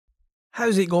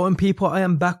How's it going, people? I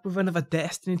am back with another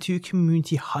Destiny 2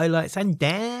 community highlights, and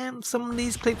damn, some of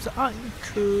these clips are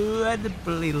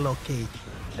incredibly lucky.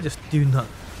 I just do not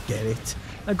get it.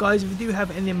 Now guys, if you do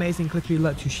have any amazing clip you'd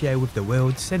like to share with the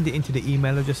world, send it into the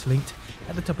email address linked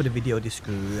at the top of the video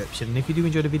description. And if you do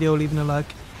enjoy the video, leaving a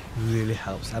like really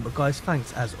helps out. But guys,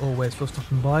 thanks as always for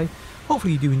stopping by.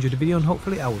 Hopefully you do enjoy the video, and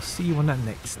hopefully I will see you on that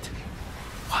next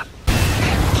one.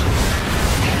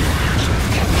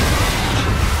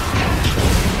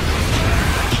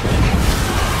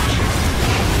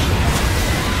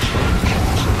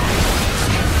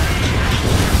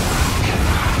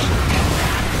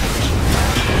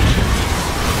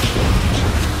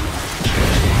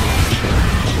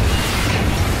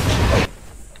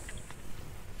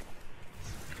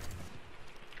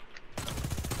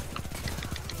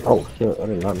 Oh shit, I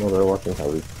did not know they were watching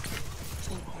heavy.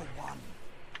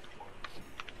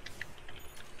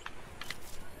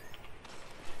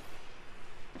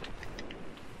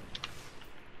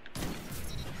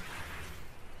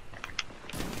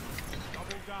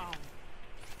 Double down.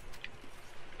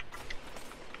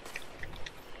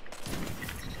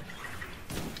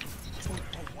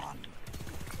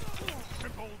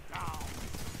 Triple down.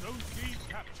 Don't need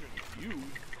captured. You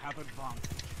have advantage.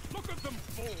 Look at them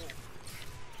fall.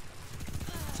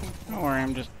 Don't worry,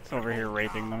 I'm just over here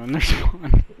raping them in their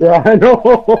spawn. Yeah, I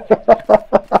know!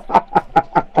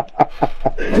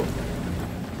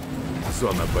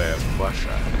 Зона Б ваша.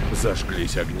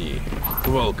 Зажглись огни.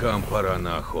 Волкам пора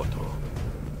на охоту.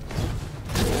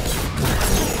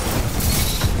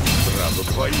 Сразу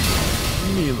двоих.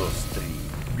 -3.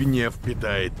 Гнев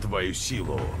питает твою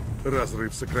силу.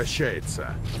 Разрыв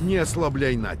сокращается. Не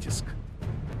ослабляй натиск.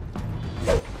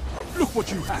 Look what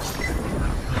you have.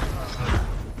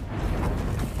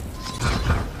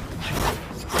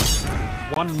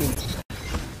 One minute.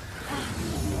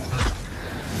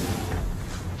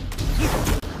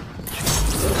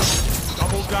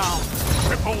 Double down.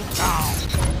 Triple down.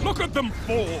 Look at them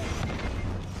fall.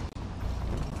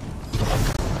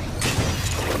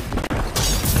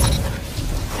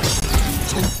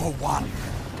 Two for one.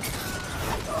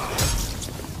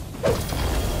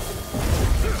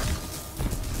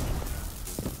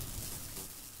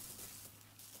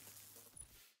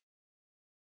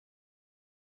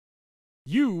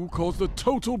 You caused a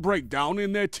total breakdown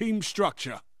in their team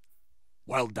structure.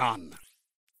 Well done.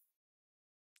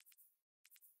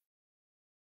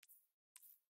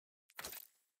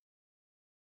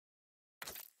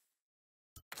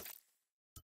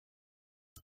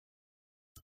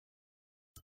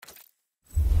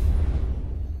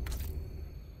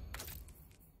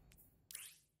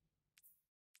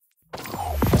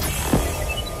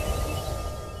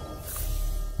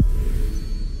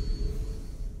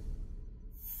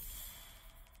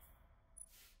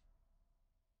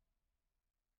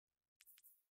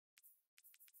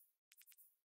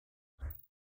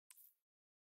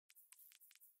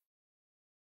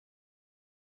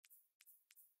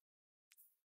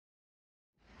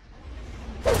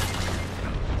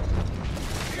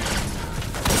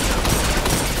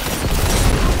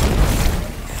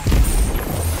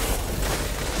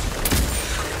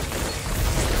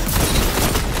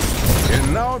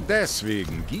 Genau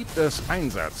deswegen gibt es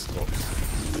Einsatzdruck.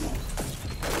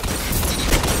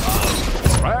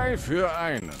 2 für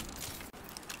 1.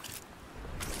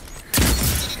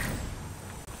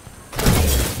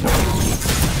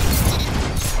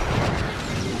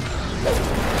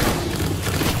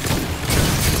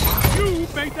 You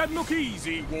made that look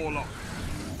easy, Warlock.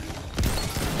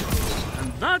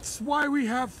 And that's why we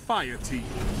have fire team.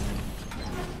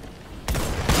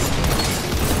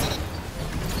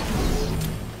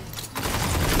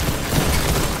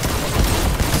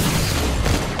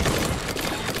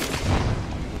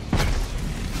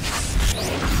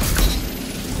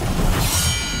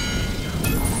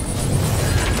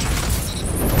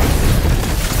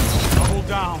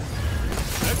 Down.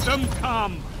 Let them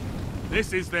come.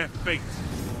 This is their fate.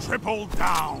 Triple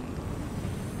down.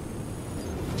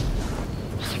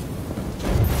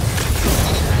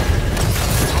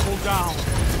 Double down.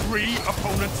 3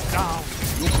 opponents down.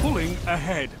 You're pulling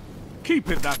ahead. Keep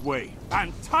it that way.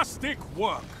 Fantastic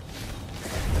work.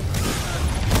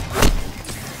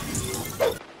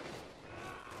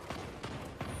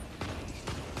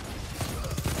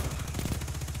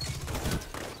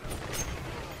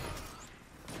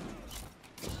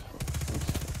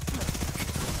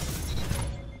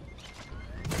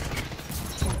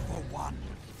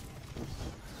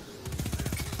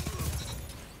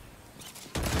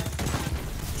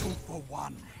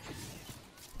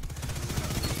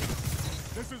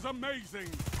 This is amazing.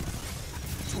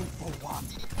 2 for 1.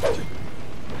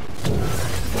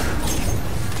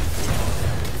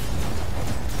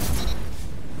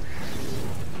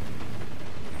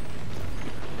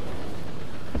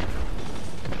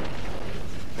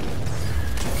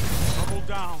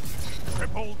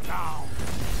 down.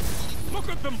 Look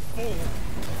at them fall.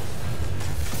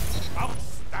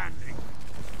 Outstanding.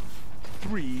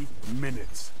 3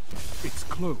 minutes. It's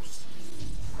close.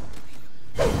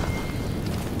 2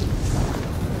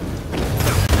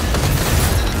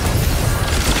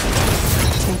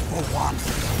 for 1.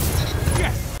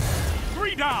 Yes.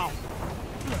 3 down.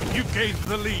 You gained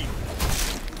the lead.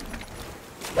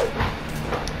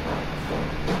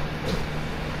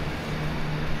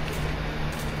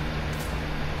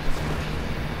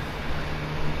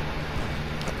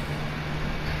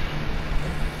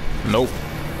 Nope.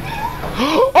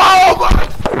 Oh my!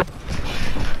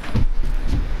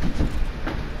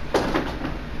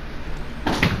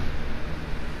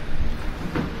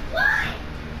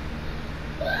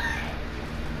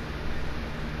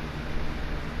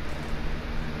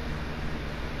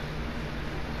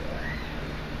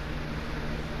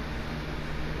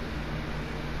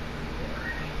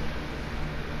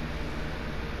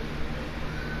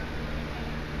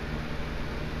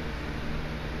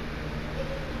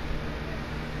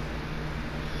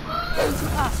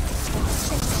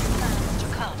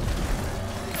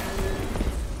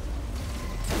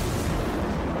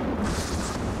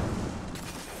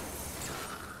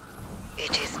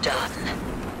 It is done.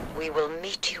 We will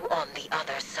meet you on the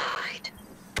other side.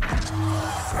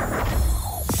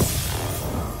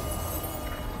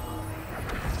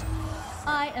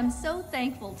 I am so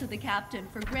thankful to the captain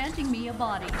for granting me a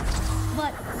body.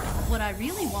 But what I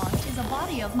really want is a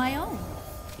body of my own.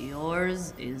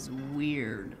 Yours is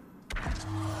weird.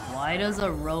 Why does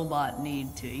a robot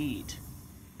need to eat?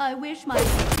 I wish my...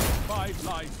 5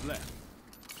 lives left.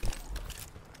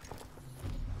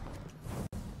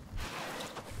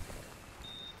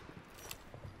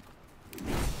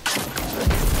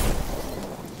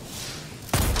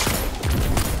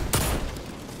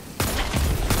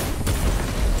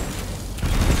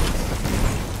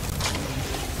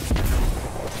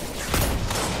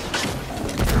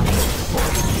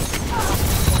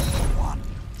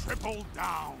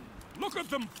 Down. Look at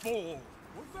them fall.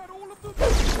 Was that all of them?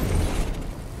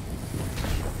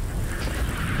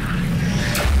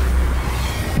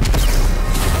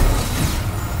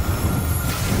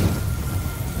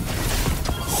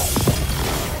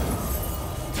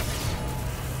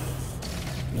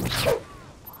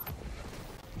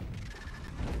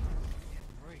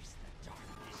 Embrace the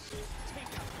darkness.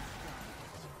 Take out the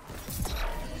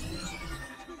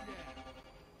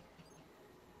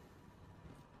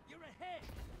You're ahead.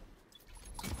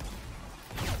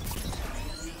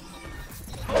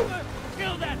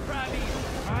 Kill that primeval!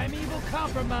 Primeval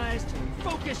compromised.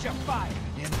 Focus your fire.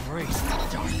 Embrace the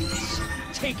darkness.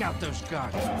 Take out those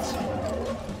guardians.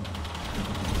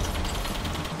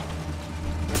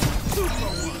 Super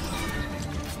one.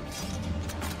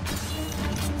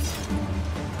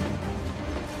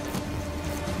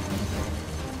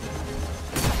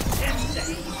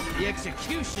 The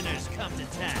executioners come to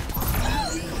town.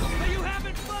 Are you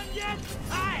having fun yet?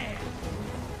 I am.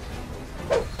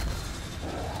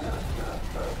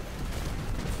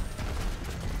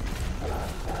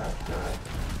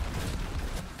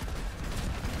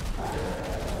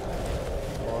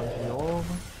 Ó, de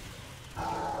novo.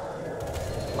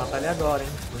 Vou matar ele agora, hein?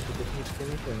 Não tô definindo que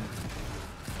ele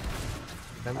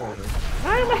vai morrer.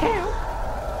 Ai, morreu!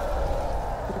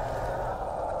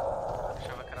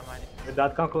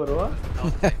 Cuidado com a coroa.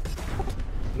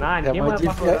 Não, ninguém mais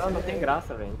pra coroa, não tem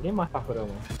graça, velho. Ninguém mais pra coroa,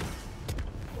 mano.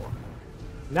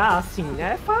 Não, assim,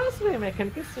 é fácil, velho.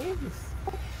 Mecânica é simples.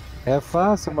 É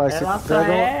fácil, mas ela você só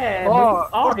pega... Ó,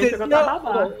 alguém pegou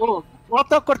Tarrabah.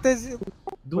 Bota a cortesia.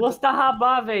 2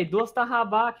 Tarrabah, velho. 2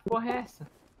 Tarrabah, que porra é essa?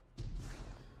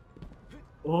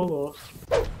 Ô, louco.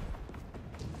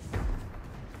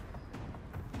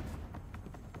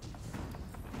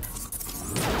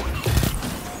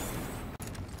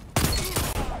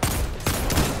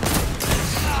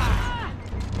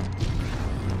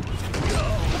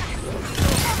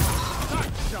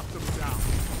 Shut them down.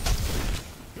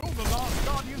 You're the last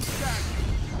guardian standing.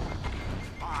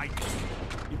 Fine.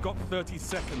 You've got 30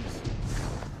 seconds.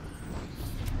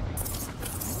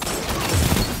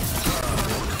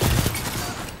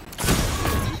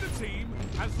 The team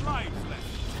has lives left.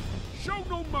 Show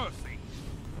no mercy.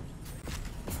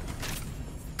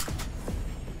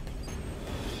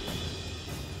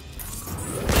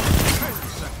 10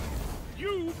 seconds.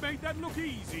 You made that look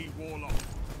easy, Warlock.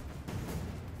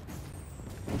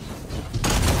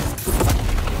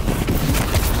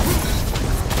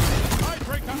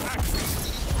 Tiebreaker action.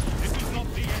 This is not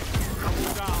the end. Double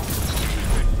down.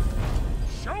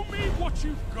 Show me what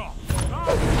you've got.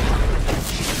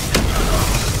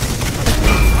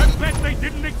 I bet they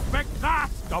didn't expect that.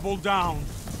 Double down.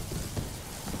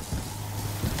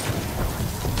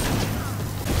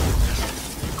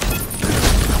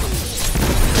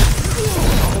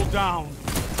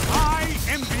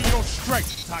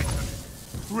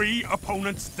 3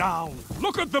 opponents down.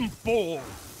 Look at them fall.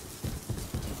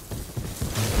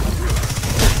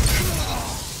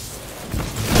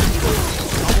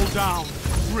 Double down.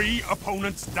 3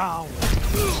 opponents down.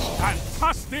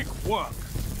 Fantastic work.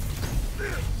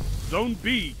 Zone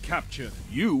B captured.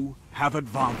 You have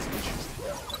advantage.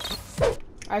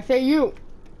 I say you.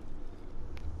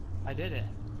 I did it.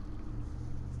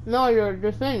 No, you're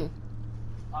the thing.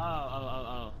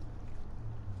 Oh.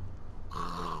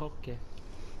 Okay.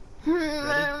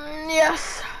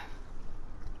 Yes.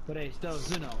 3, 2,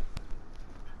 1.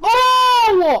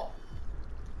 Oh!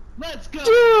 Let's go!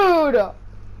 Dude!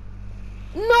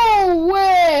 No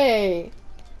way!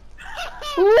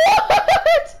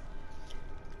 What?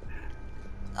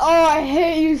 Oh, I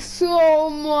hate you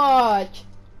so much.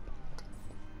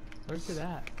 Where's it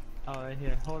at? Oh, right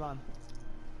here. Hold on.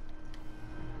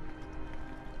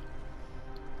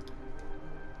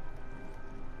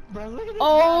 Bro, look at this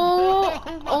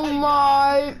Oh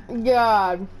my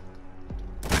god.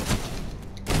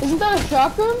 Isn't that a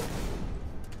shotgun?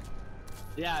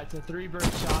 Yeah, it's a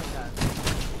 3-burst shotgun.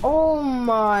 Oh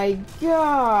my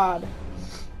god.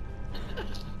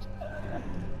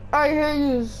 I hate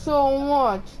you so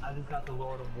much. I just got the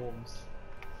Lord of Wolves.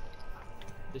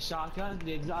 The shotgun,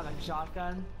 the exotic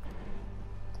shotgun.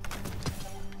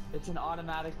 It's an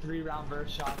automatic 3-round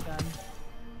burst shotgun.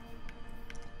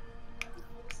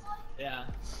 Yeah.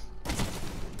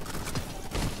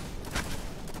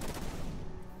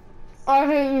 I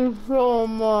hate you so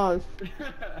much.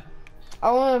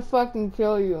 I wanna fucking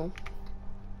kill you.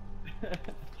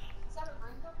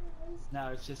 No,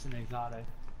 it's just an exotic.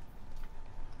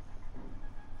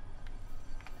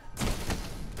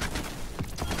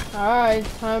 Alright,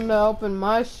 time to open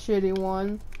my shitty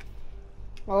one.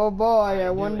 Oh boy, I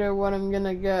wonder what I'm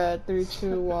gonna get. 3,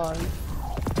 2, 1.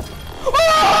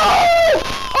 Oh!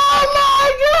 Oh my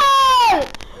god!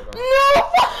 No!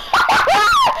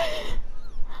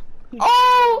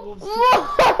 Oh!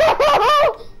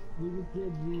 We just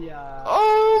did the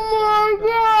Oh my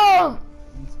god!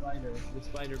 the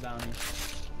spider bounty.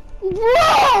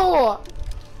 Bro!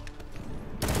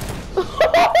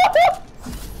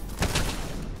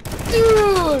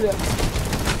 Dude!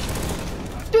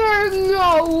 There's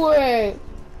no way!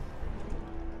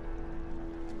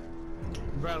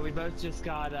 Bro, we both just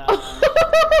got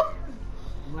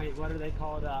wait, what are they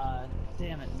called?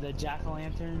 Damn it, the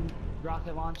jack-o'-lantern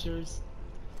rocket launchers.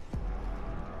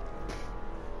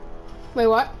 Wait,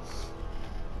 what?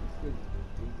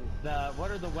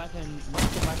 What's the weapons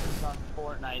on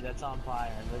Fortnite that's on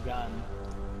fire? The gun.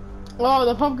 Oh,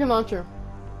 the pumpkin launcher.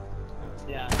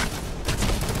 Yeah.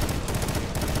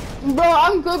 Bro,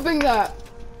 I'm clipping that.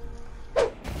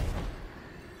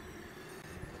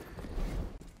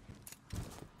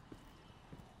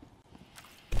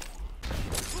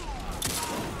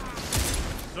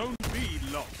 Zone B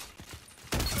lost.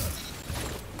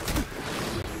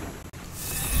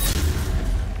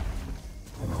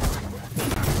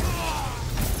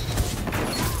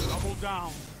 Double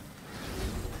down.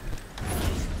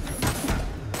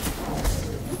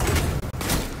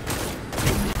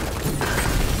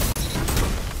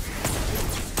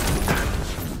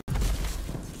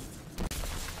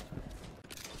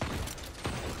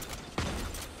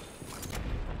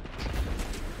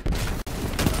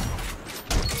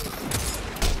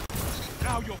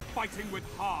 Now you're fighting with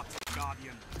heart,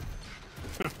 Guardian.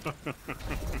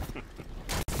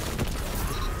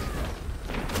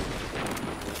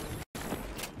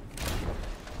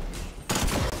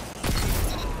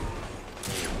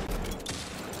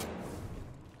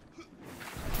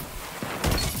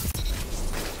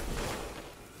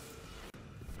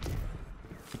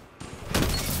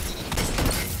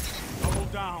 Double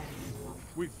down.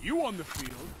 With you on the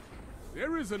field,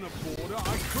 there isn't a border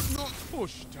I could not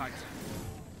push, Titan.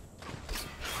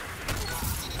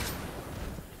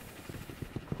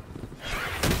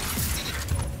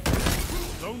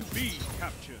 Zone B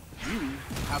captured. You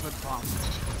have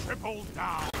advanced. Triple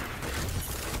down.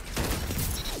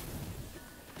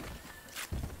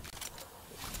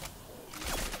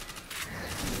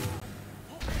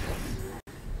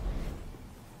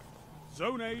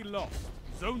 Zone A lost.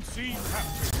 Zone C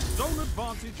captured. Zone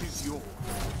advantage is yours.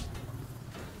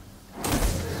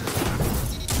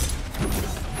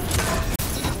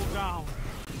 Triple down.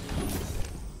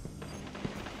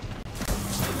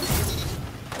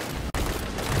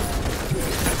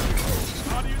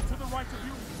 Guardian to the right of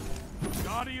you.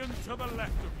 Guardian to the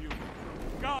left of you.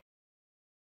 Guardian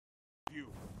to you.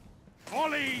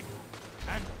 Volley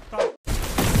and thump.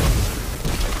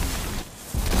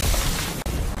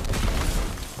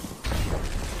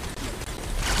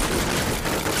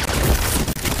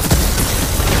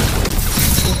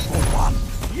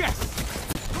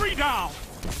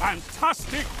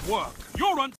 Fantastic work.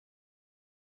 You're on.